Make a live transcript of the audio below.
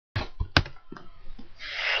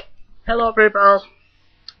Hello people,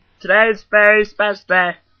 today's very special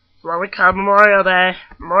day, what we call Memorial Day.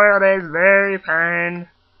 Memorial Day is very fun.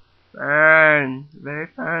 Very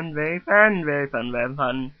fun. Very,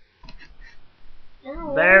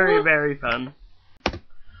 very fun.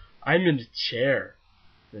 I'm in the chair,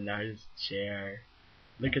 the nice chair.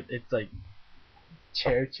 Look at, it's like,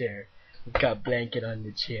 chair. I've got a blanket on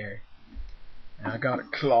the chair. And I got a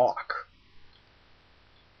clock.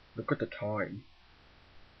 Look at the time.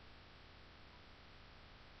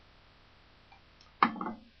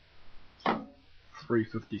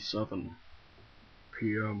 3:57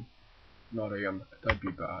 p.m. not a.m. That'd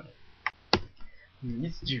be bad.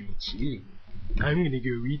 Mystery chili. I'm gonna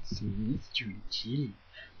go eat some mystery chili.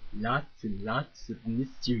 Lots and lots of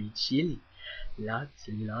mystery chili. Lots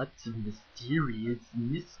and lots of mysterious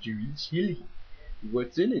mystery chili.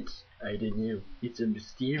 What's in it? I don't know. It's a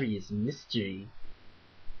mysterious mystery.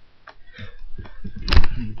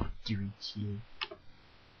 Mystery chili.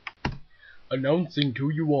 Announcing to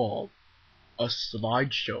you all a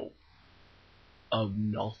slideshow of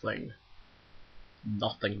nothing.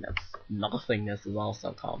 Nothingness is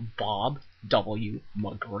also called Bob W.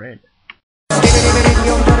 McGrin.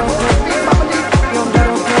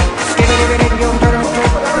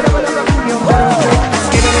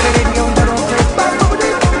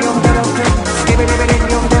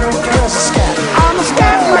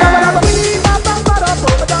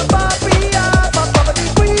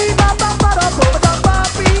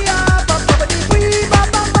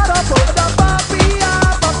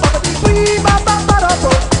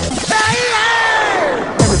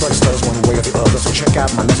 Check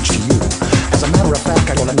out my message to you. As a matter of fact,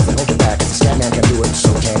 I don't let nothing hold you back. If the scat man can do it,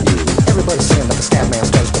 so can you. Everybody's saying that the scat man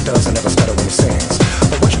stutters but doesn't ever stutter when he sings.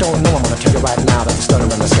 But what you don't know, I'm gonna tell you right now that the stutter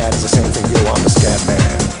and the scat is the same thing. Yo, I'm the scat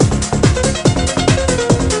man.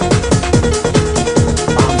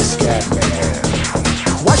 I'm the scat man.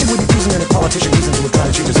 Why should we be using any politician reasons who would try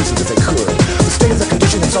to cheat us if they could? The state of the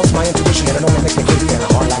condition insults my intuition and it only makes me crazy and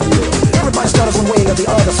hard like wood. Everybody stutters one way or the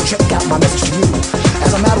other, so check out my message to you.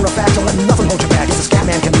 As a matter of fact, don't let nothing hold you back. If the scat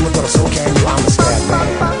man can do it, but so can you. I'm the scat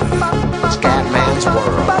man. Scat man's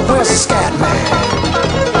world. Where's the scat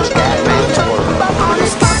man? Scat man's world. I'm the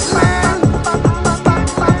scat man.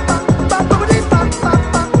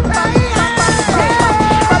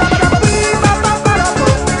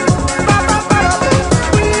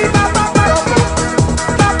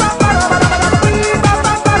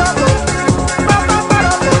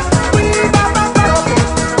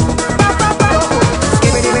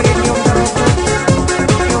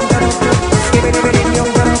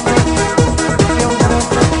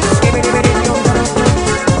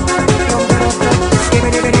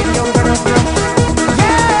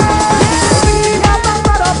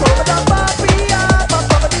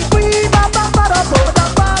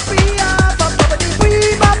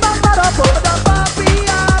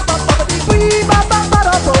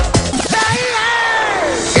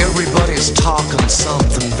 Talking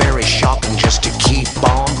something very shocking just to keep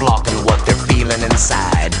on blocking what they're feeling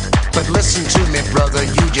inside. But listen to me, brother,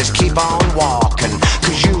 you just keep on walking,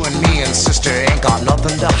 cause you and me and sister ain't got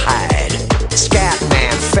nothing to hide. Scat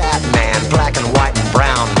man, fat man, black and white and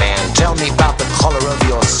brown man, tell me about the color of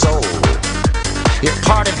your soul. If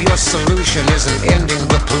part of your solution isn't ending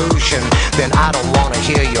the pollution, then I don't want to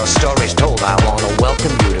hear your stories told. I want to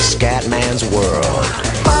welcome you to Scat Man's world.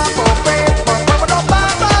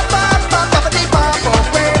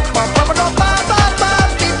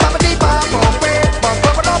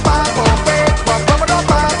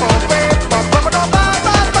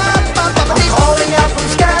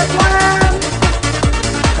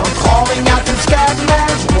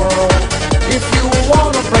 If you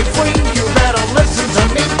wanna break free, you better listen to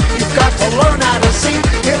me. You've got to learn